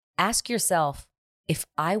ask yourself, if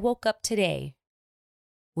I woke up today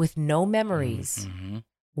with no memories,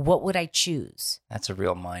 what would I choose? That's a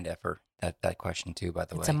real mind effort, that question too, by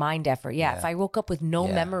the way. It's a mind effort. Yeah. If I woke up with no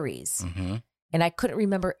memories and I couldn't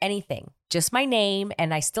remember anything, just my name,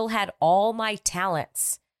 and I still had all my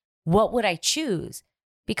talents, what would I choose?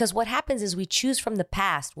 Because what happens is we choose from the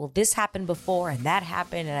past. Well, this happened before and that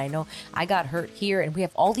happened, and I know I got hurt here, and we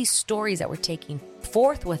have all these stories that we're taking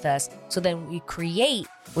forth with us. So then we create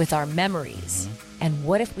with our memories. And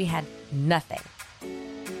what if we had nothing?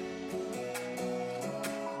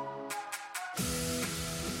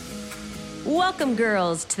 Welcome,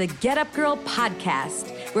 girls, to the Get Up Girl podcast,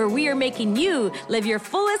 where we are making you live your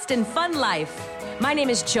fullest and fun life. My name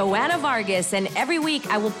is Joanna Vargas, and every week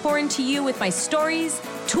I will pour into you with my stories,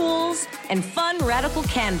 tools, and fun radical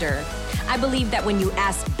candor. I believe that when you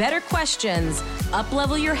ask better questions,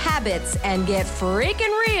 up-level your habits, and get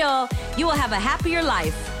freaking real, you will have a happier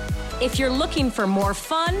life. If you're looking for more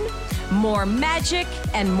fun, more magic,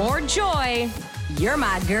 and more joy, you're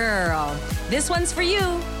my girl. This one's for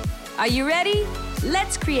you. Are you ready?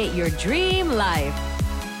 Let's create your dream life.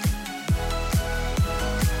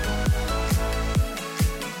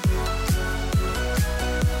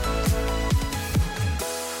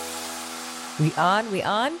 We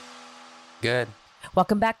on? Good.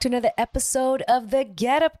 Welcome back to another episode of the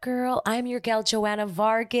Get Up Girl. I'm your gal, Joanna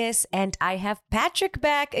Vargas, and I have Patrick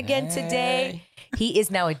back again today. He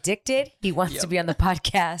is now addicted. He wants to be on the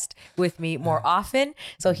podcast with me more often.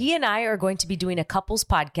 So he and I are going to be doing a couples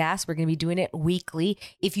podcast. We're going to be doing it weekly.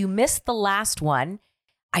 If you missed the last one,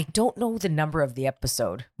 I don't know the number of the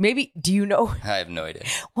episode. Maybe, do you know? I have no idea.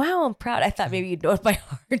 Wow, I'm proud. I thought maybe you'd know it by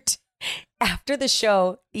heart. After the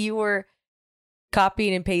show, you were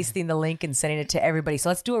copying and pasting the link and sending it to everybody. So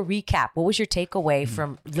let's do a recap. What was your takeaway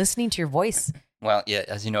from listening to your voice? Well, yeah,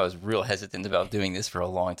 as you know, I was real hesitant about doing this for a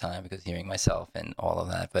long time because hearing myself and all of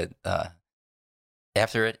that. But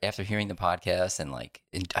after hearing the podcast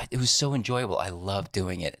it was so enjoyable. I love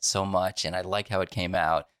doing it so much, and I like how it came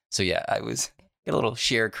out. So yeah, I was a little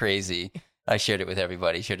share crazy. I shared it with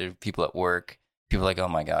everybody. Shared it with people at work. People are like, oh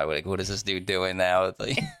my God, what is this dude doing now? It's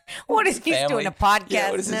like, what is he doing a podcast?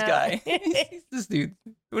 Yeah, what is now? this guy? This dude.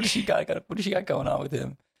 What does she got? What does she got going on with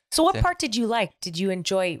him? So what part did you like? Did you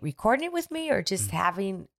enjoy recording it with me, or just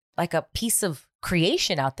having like a piece of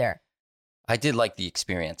creation out there? I did like the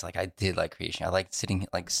experience. I did like creation. I like sitting,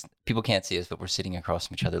 people can't see us, but we're sitting across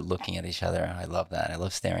from each other, looking at each other. I love that. I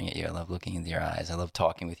love staring at you. I love looking into your eyes. I love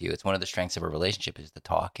talking with you. It's one of the strengths of our relationship is the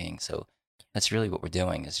talking. So that's really what we're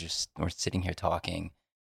doing, is just we're sitting here talking.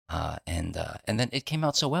 And then it came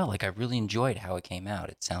out so well. I really enjoyed how it came out.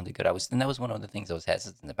 It sounded good. And that was one of the things I was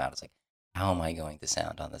hesitant about. It's like, how am I going to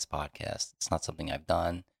sound on this podcast? It's not something I've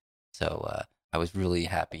done. So I was really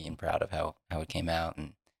happy and proud of how it came out,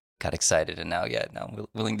 and got excited. And now I'm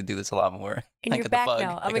willing to do this a lot more. And you're back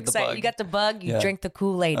now. I'm excited. You got the bug. You drank the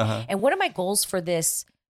Kool-Aid. And one of my goals for this,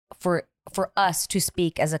 for us to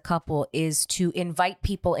speak as a couple, is to invite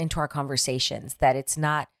people into our conversations. That it's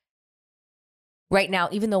not right now,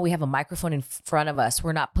 even though we have a microphone in front of us,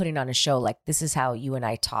 we're not putting on a show like this is how you and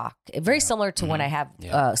I talk. Very similar to when I have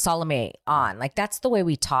Salome on. That's the way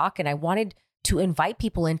we talk. And I wanted to invite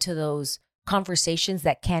people into those conversations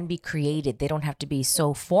that can be created. They don't have to be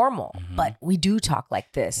so formal, but we do talk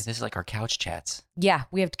like this. Yeah, this is like our couch chats. Yeah,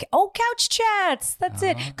 we have couch chats. That's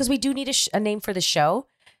it. Because we do need a name for the show.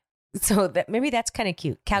 So maybe that's kind of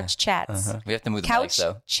cute. Couch chats. We have to move the couch mics,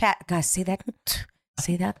 though. Chat. Guys, say that.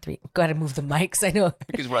 Say that three. Got to move the mics. I know.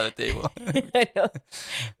 Because we're on the table. I know.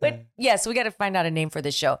 But yes, we got to find out a name for the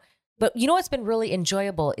show. But you know what's been really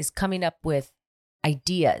enjoyable is coming up with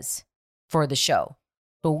ideas for the show.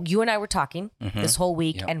 So you and I were talking this whole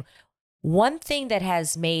week. And one thing that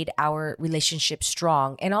has made our relationship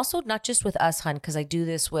strong, and also not just with us, hun, because I do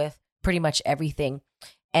this with pretty much everything,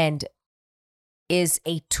 and is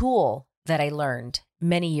a tool that I learned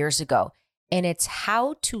many years ago. And it's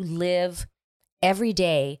how to live every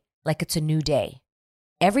day like it's a new day.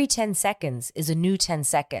 Every 10 seconds is a new 10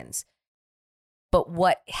 seconds. But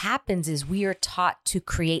what happens is we are taught to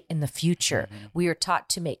create in the future. We are taught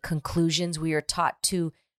to make conclusions. We are taught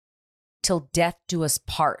to, till death do us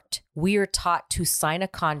part. We are taught to sign a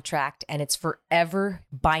contract, and it's forever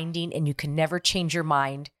binding, and you can never change your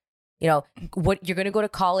mind. You know, what you're going to go to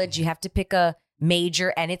college, you have to pick a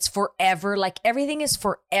major, and it's forever. Everything is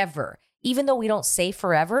forever. Even though we don't say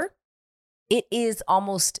forever, it is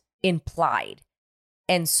almost implied.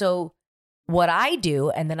 And so what I do,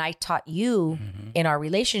 and then I taught you in our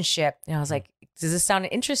relationship, and I was like, does this sound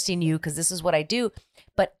interesting to you? Because this is what I do.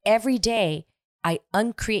 But every day I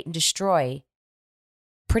uncreate and destroy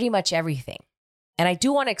pretty much everything. And I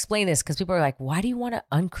do want to explain this because people are like, why do you want to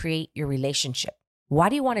uncreate your relationship? Why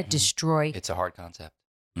do you want to destroy? It's a hard concept.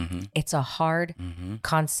 It's a hard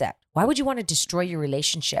concept. Why would you want to destroy your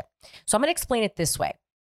relationship? So I'm going to explain it this way.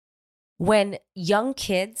 When young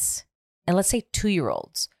kids, and let's say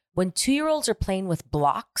 2-year-olds, when 2-year-olds are playing with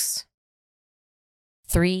blocks,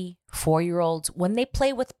 3, 4-year-olds, when they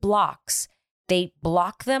play with blocks, they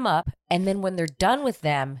block them up. And then when they're done with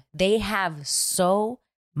them, they have so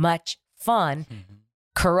much fun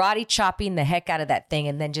karate chopping the heck out of that thing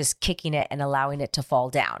and then just kicking it and allowing it to fall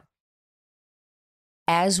down.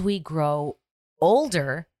 As we grow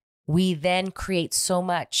older, we then create so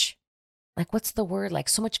much, like, what's the word? Like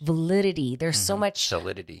so much validity. There's so much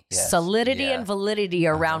solidity. Yes. Solidity and validity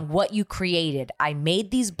around what you created. I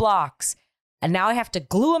made these blocks and now I have to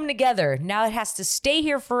glue them together. Now it has to stay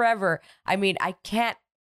here forever. I mean, I can't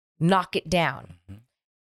knock it down.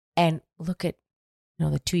 And look at,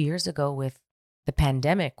 the 2 years ago with the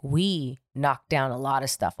pandemic, we knocked down a lot of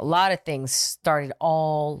stuff. A lot of things started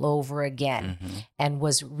all over again and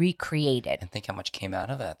was recreated. And think how much came out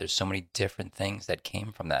of that. There's so many different things that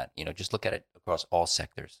came from that. Just look at it across all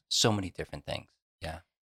sectors. So many different things. Yeah.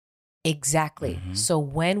 Exactly. So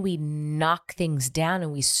when we knock things down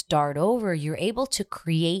and we start over, you're able to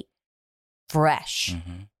create fresh.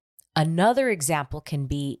 Another example can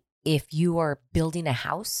be if you are building a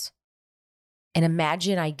house, and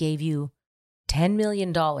imagine I gave you $10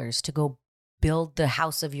 million to go build the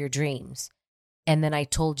house of your dreams. And then I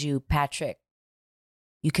told you, Patrick,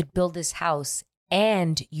 you could build this house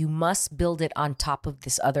and you must build it on top of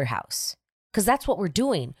this other house. Because that's what we're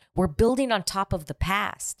doing. We're building on top of the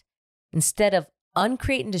past. Instead of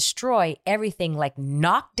uncreate and destroy everything, like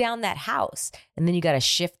knock down that house. And then you got to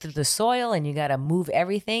shift through the soil and you got to move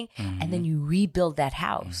everything. And then you rebuild that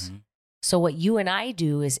house. So what you and I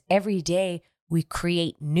do is every day we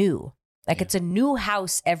create new. Like it's a new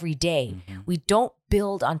house every day. We don't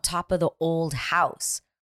build on top of the old house.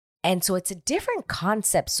 And so it's a different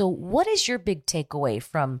concept. So what is your big takeaway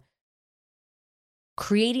from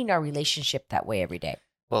creating our relationship that way every day?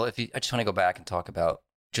 Well, I just want to go back and talk about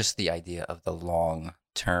just the idea of the long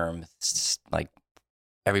term, like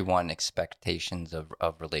everyone expectations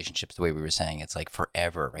of relationships, the way we were saying, it's like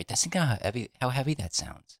forever, right? That's how heavy that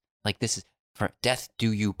sounds. Like this is for death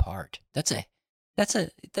do you part. It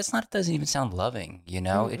doesn't even sound loving,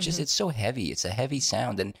 It's just, it's so heavy. It's a heavy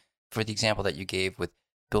sound. And for the example that you gave with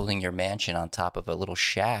building your mansion on top of a little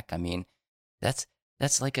shack, I mean, that's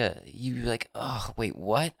like oh, wait,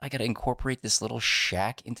 what? I got to incorporate this little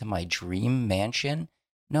shack into my dream mansion?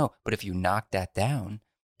 No, but if you knock that down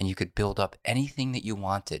and you could build up anything that you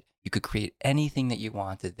wanted, you could create anything that you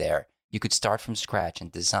wanted there. You could start from scratch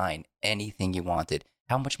and design anything you wanted.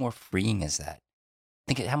 How much more freeing is that?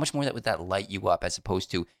 Think how much more would that light you up, as opposed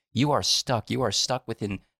to you are stuck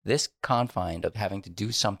within this confine of having to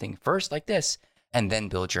do something first like this and then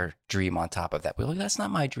build your dream on top of that. Well, that's not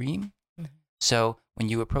my dream. So when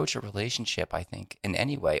you approach a relationship, I think in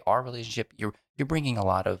any way, our relationship, you're bringing a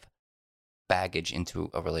lot of baggage into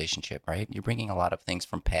a relationship, right? You're bringing a lot of things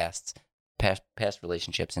from past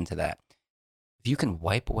relationships into that. If you can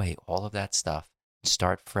wipe away all of that stuff and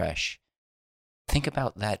start fresh, think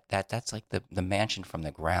about that's like the mansion from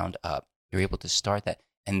the ground up. You're able to start that.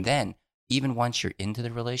 And then even once you're into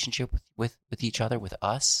the relationship with each other, with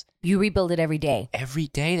us, you rebuild it every day. Every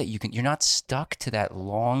day that you're not stuck to that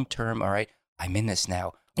long term, all right, I'm in this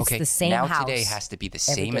now. Okay, it's the same now house today has to be the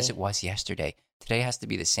same as it was yesterday. Today has to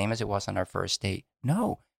be the same as it was on our first date.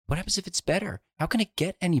 No. What happens if it's better? How can it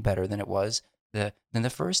get any better than it was than the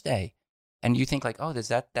first day? And you think like, oh, is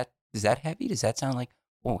that heavy? Does that sound like,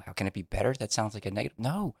 oh, how can it be better? That sounds like a negative.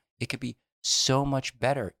 No, it could be so much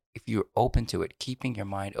better if you're open to it, keeping your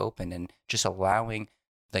mind open and just allowing,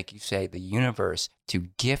 like you say, the universe to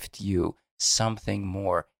gift you something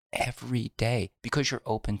more every day because you're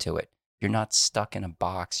open to it. You're not stuck in a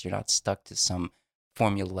box. You're not stuck to some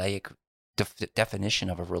formulaic definition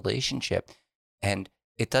of a relationship. And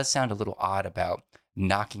it does sound a little odd about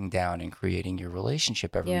knocking down and creating your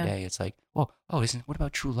relationship every day. It's like, well, what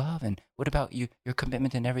about true love? And what about your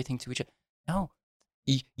commitment and everything to each other? No,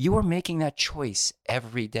 you are making that choice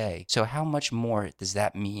every day. So how much more does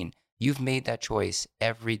that mean? You've made that choice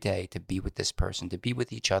every day to be with this person, to be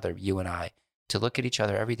with each other, you and I, to look at each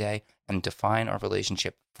other every day and define our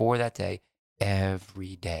relationship for that day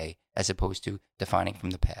every day, as opposed to defining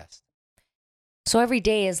from the past. So every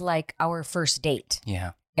day is like our first date.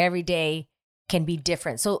 Yeah. Every day can be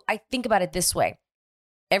different. So I think about it this way.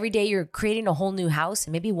 Every day you're creating a whole new house.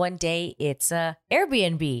 And maybe one day it's a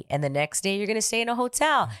Airbnb. And the next day you're going to stay in a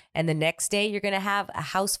hotel. And the next day you're going to have a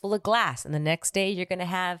house full of glass. And the next day you're going to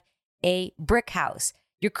have a brick house.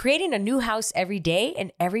 You're creating a new house every day,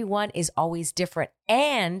 and everyone is always different.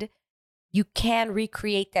 And you can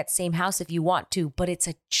recreate that same house if you want to, but it's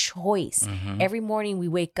a choice. Every morning we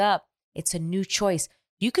wake up, it's a new choice.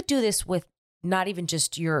 You could do this with not even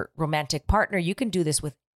just your romantic partner. You can do this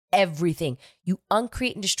with everything. You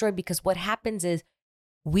uncreate and destroy, because what happens is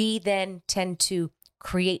we then tend to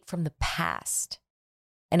create from the past.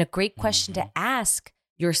 And a great question to ask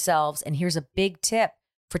yourselves, and here's a big tip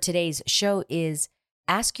for today's show, is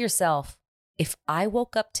ask yourself, if I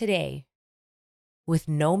woke up today with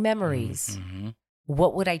no memories,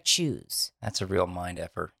 what would I choose? That's a real mind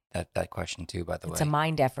effort, that question too, by the way. It's a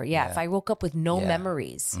mind effort. Yeah. If I woke up with no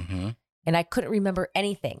memories and I couldn't remember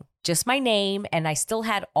anything, just my name, and I still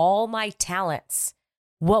had all my talents,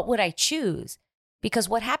 what would I choose? Because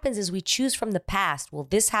what happens is we choose from the past. Well,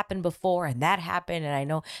 this happened before and that happened, and I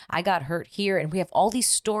know I got hurt here. And we have all these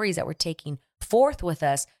stories that we're taking forth with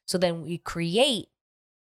us. So then we create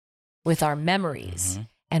with our memories.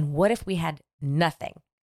 And what if we had nothing?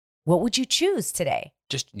 What would you choose today?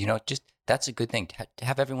 Just that's a good thing. To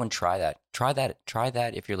have everyone try that. Try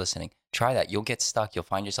that if you're listening. Try that. You'll get stuck. You'll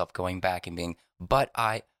find yourself going back and being,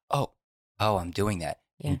 I'm doing that.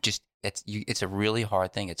 Yeah. And just, it's a really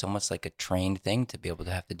hard thing. It's almost like a trained thing to be able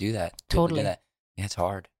to have to do that. Totally. Yeah, it's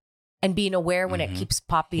hard. And being aware when it keeps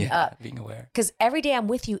popping up. Being aware. Because every day I'm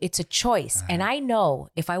with you, it's a choice. And I know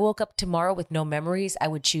if I woke up tomorrow with no memories, I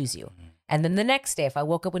would choose you. And then the next day, if I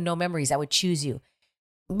woke up with no memories, I would choose you.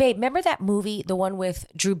 Babe, remember that movie, the one with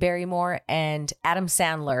Drew Barrymore and Adam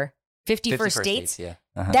Sandler, 50 First Dates? Yeah.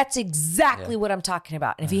 That's exactly what I'm talking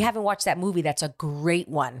about. And if you haven't watched that movie, that's a great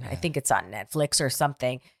one. I think it's on Netflix or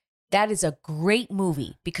something. That is a great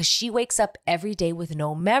movie because she wakes up every day with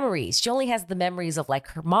no memories. She only has the memories of like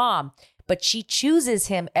her mom, but she chooses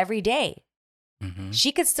him every day.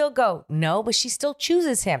 She could still go, no, but she still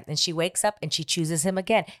chooses him. And she wakes up and she chooses him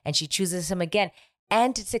again, and she chooses him again.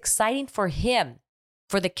 And it's exciting for him,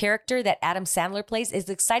 for the character that Adam Sandler plays. It's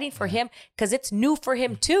exciting for him because it's new for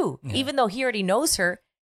him too. Even though he already knows her,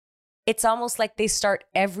 it's almost like they start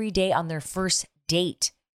every day on their first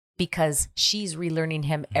date because she's relearning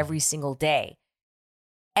him every single day.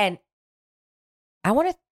 And I want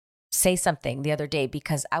to say something the other day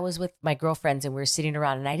because I was with my girlfriends and we were sitting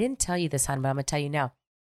around, and I didn't tell you this, hon, but I'm going to tell you now.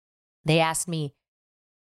 They asked me,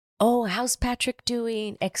 oh, how's Patrick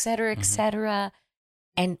doing, et cetera, et cetera.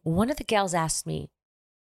 And one of the gals asked me,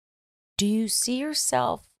 do you see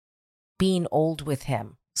yourself being old with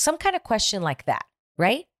him? Some kind of question like that,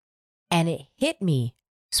 right? And it hit me,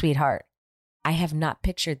 sweetheart. I have not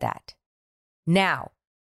pictured that. Now,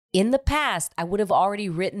 in the past, I would have already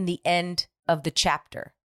written the end of the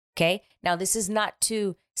chapter. Okay. Now, this is not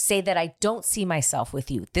to say that I don't see myself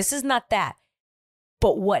with you. This is not that.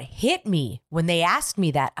 But what hit me when they asked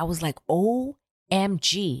me that, I was like,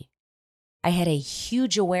 OMG. I had a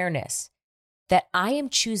huge awareness that I am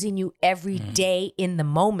choosing you every day in the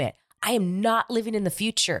moment. I am not living in the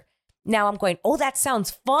future. Now I'm going, oh, that sounds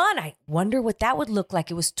fun. I wonder what that would look like.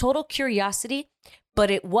 It was total curiosity, but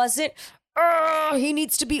it wasn't, he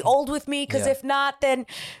needs to be old with me because if not, then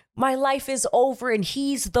my life is over and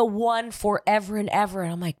he's the one forever and ever.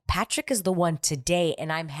 And I'm like, Patrick is the one today,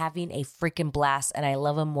 and I'm having a freaking blast, and I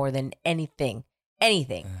love him more than anything.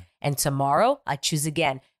 And tomorrow I choose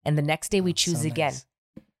again. And the next day we choose again.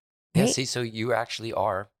 Yeah, see, so you actually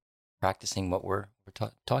are practicing what we're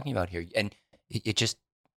talking about here. And it just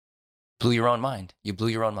blew your own mind. You blew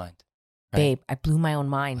your own mind. Right? Babe, I blew my own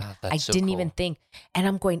mind. Wow, I didn't even think. And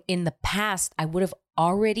I'm going, in the past, I would have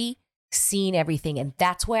already seen everything. And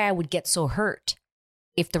that's why I would get so hurt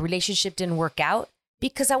if the relationship didn't work out,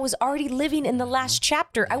 because I was already living in the last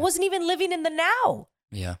chapter. I wasn't even living in the now.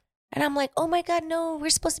 Yeah. And I'm like, oh my God, no, we're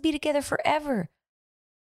supposed to be together forever.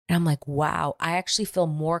 And I'm like, wow, I actually feel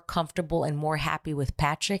more comfortable and more happy with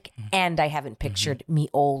Patrick. And I haven't pictured me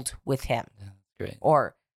old with him. Yeah, great.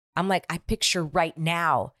 Or I'm like, I picture right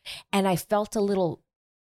now. And I felt a little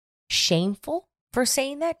shameful for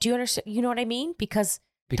saying that. Do you understand? You know what I mean? Because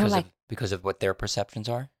of what their perceptions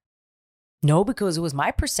are? No, because it was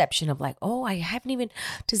my perception of like, oh, I haven't even,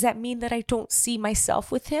 does that mean that I don't see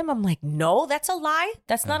myself with him? I'm like, no, that's a lie.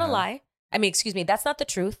 That's not a lie. I mean, excuse me, that's not the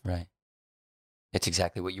truth. Right. It's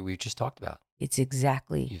exactly what we just talked about. It's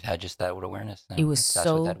exactly. You've had just that awareness now. It was That's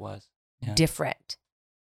so what that was. Yeah. different.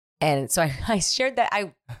 And so I shared that.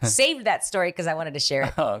 I saved that story because I wanted to share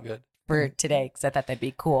it good. for today because I thought that'd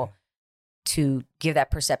be cool to give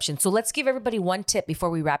that perception. So let's give everybody one tip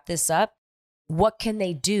before we wrap this up. What can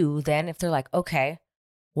they do then if they're like, okay,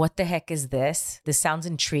 what the heck is this? This sounds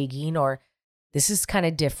intriguing, or this is kind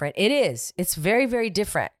of different. It is. It's very, very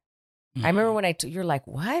different. I remember when you're like,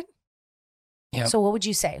 what? Yeah. So what would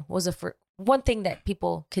you say was one thing that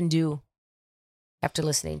people can do after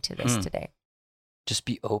listening to this today? Just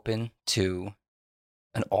be open to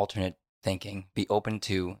an alternate thinking. Be open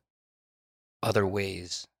to other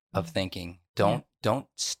ways of thinking. Don't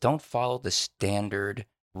follow the standard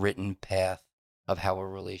written path of how a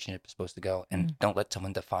relationship is supposed to go, and don't let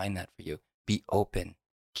someone define that for you. Be open.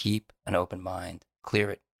 Keep an open mind.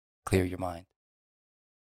 Clear your mind.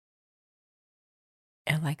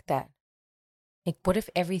 I like that. Like, what if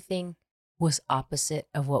everything was opposite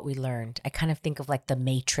of what we learned? I kind of think of like The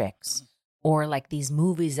Matrix or like these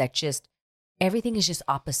movies that just, everything is just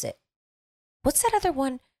opposite. What's that other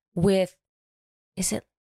one with, is it?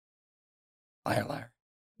 Liar.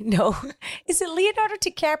 No. Is it Leonardo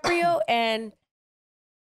DiCaprio and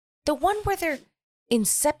the one where they're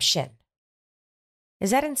Inception? Is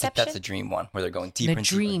that Inception? That's the dream one where they're going deeper and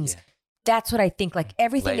dreams. Deeper. Yeah. That's what I think. Like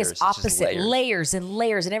everything Layers, is opposite, layers and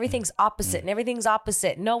layers, and everything's opposite, and everything's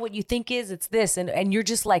opposite. No, what you think is, it's this, and you're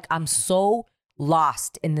just like, I'm so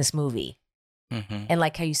lost in this movie. And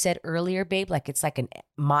like how you said earlier, babe, like it's like a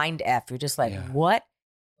mind F. You're just like, what?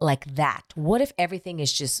 Like that. What if everything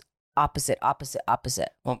is just opposite?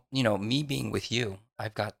 Well, me being with you,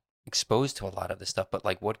 I've got exposed to a lot of this stuff, but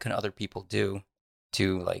like, what can other people do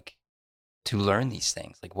to learn these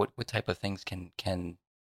things? Like, what type of things can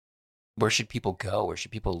where should people go? Where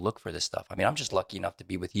should people look for this stuff? I mean, I'm just lucky enough to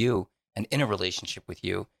be with you and in a relationship with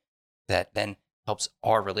you that then helps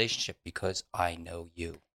our relationship because I know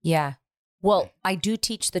you. Yeah. Well, I do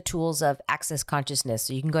teach the tools of Access Consciousness.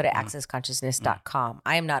 So you can go to accessconsciousness.com.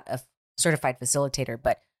 I am not a certified facilitator,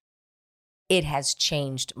 but it has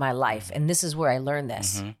changed my life. And this is where I learned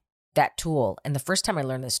this, that tool. And the first time I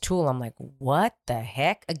learned this tool, I'm like, what the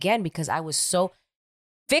heck? Again, because I was so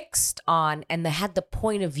fixed on and had the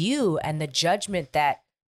point of view and the judgment that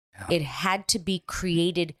it had to be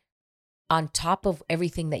created on top of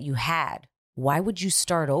everything that you had. Why would you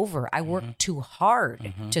start over? I worked too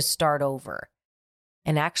hard to start over.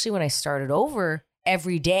 And actually, when I started over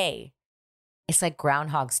every day, it's like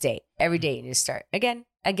Groundhog's Day. Every day you just start again.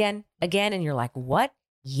 And you're like, what?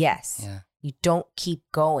 Yes. Yeah. You don't keep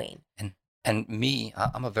going. And me,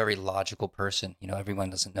 I'm a very logical person. Everyone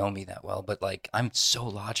doesn't know me that well, but like I'm so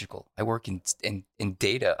logical. I work in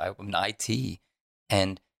data. I'm in IT,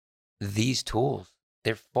 and these tools,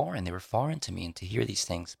 they were foreign to me, and to hear these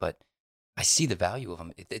things, but I see the value of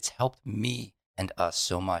them. It's helped me and us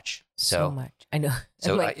so much. So much. I know.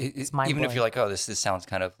 So like, it's even if you're like, oh, this sounds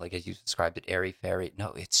kind of like, as you described it, airy fairy.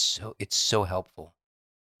 No, it's so helpful.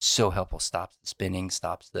 So helpful. Stops the spinning.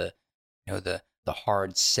 Stops the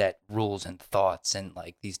hard set rules and thoughts and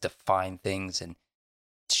like these defined things. And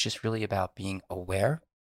it's just really about being aware,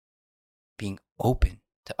 being open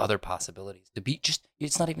to other possibilities. To be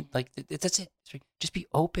it's not even like that's it. Just be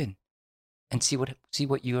open and see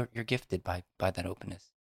what you're gifted by that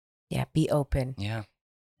openness. Yeah, be open. Yeah.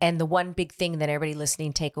 And the one big thing that everybody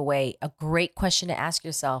listening take away, a great question to ask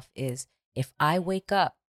yourself is, if I wake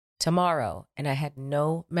up tomorrow and I had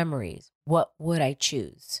no memories, what would I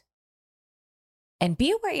choose? And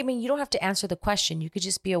be aware. I mean, you don't have to answer the question. You could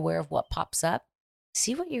just be aware of what pops up.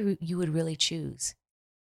 See what you would really choose.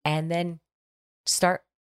 And then start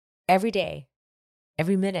every day,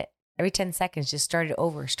 every minute, every 10 seconds, just start it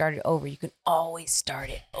over. You can always start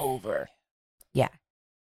it over. Yeah.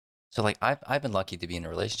 So like I've been lucky to be in a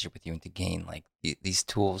relationship with you and to gain like these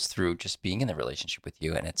tools through just being in the relationship with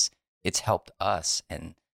you. And it's helped us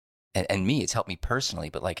and me, it's helped me personally.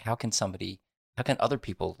 But like, how can other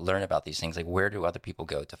people learn about these things? Like, where do other people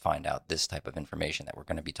go to find out this type of information that we're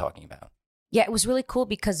going to be talking about? Yeah, it was really cool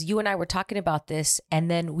because you and I were talking about this, and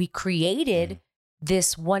then we created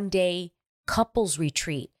this one-day couples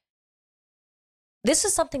retreat. This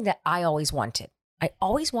is something that I always wanted. I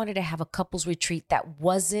always wanted to have a couples retreat that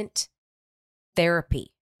wasn't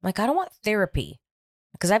therapy. Like, I don't want therapy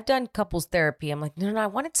because I've done couples therapy. I'm like, no, I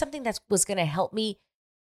wanted something that was going to help me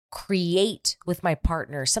create with my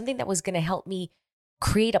partner, something that was going to help me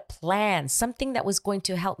create a plan, something that was going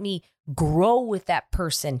to help me grow with that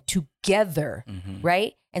person together,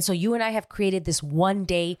 right? And so you and I have created this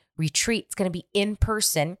one-day retreat. It's going to be in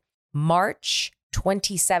person, March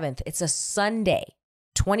 27th. It's a Sunday,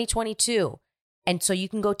 2022. And so you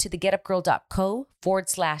can go to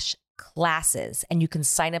thegetupgirl.co/classes and you can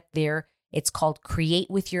sign up there. It's called Create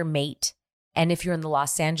with Your Mate. And if you're in the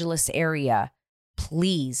Los Angeles area,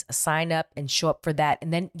 please sign up and show up for that.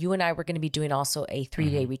 And then you and I were going to be doing also a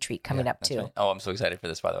 3-day retreat coming up too. Right. Oh, I'm so excited for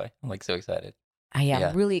this, by the way. I'm like so excited. I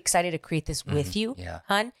am really excited to create this with you,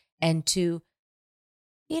 hun, and to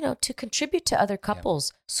contribute to other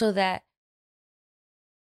couples so that,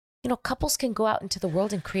 couples can go out into the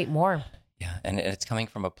world and create more. Yeah, and it's coming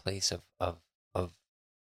from a place of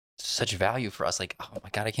such value for us. Like, oh my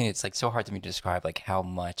God, I can't. It's like so hard to me to describe like how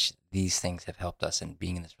much these things have helped us, and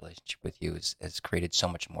being in this relationship with you has created so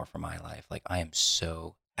much more for my life. Like, I am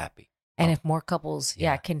so happy. And if more couples,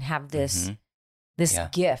 can have this this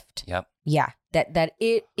gift, Yep. that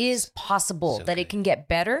it is possible, So that it good. can get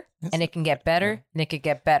better, and it can get better, and it could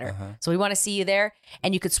get better. So we want to see you there,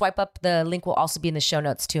 and you could swipe up. The link will also be in the show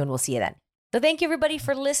notes too, and we'll see you then. So thank you everybody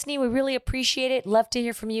for listening. We really appreciate it. Love to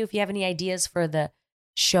hear from you if you have any ideas for the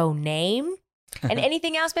show name and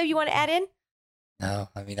anything else, maybe you want to add in. No,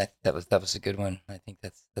 I mean that was a good one. I think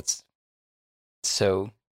that's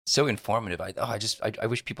so informative. I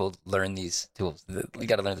wish people learn these tools. You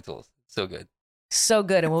got to learn the tools. So good. So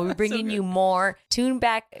good, and we'll be bringing good. you more. Tune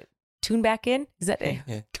back in. Is that it?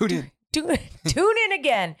 Yeah. Tune in. Tune in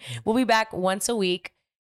again. We'll be back once a week.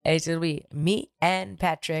 It'll be me and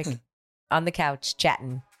Patrick on the couch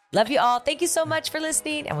chatting. Love you all. Thank you so much for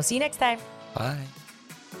listening, and we'll see you next time. Bye.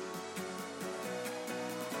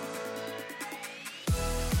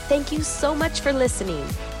 Thank you so much for listening.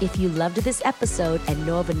 If you loved this episode and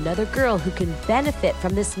know of another girl who can benefit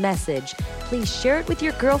from this message, please share it with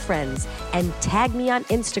your girlfriends and tag me on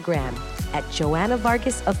Instagram at Joanna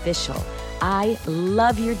Vargas Official. I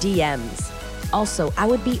love your DMs. Also, I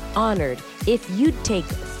would be honored if you'd take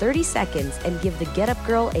 30 seconds and give the Get Up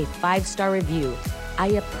Girl a 5-star review. I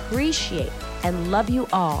appreciate and love you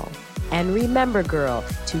all. And remember, girl,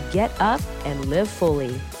 to get up and live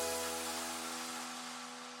fully.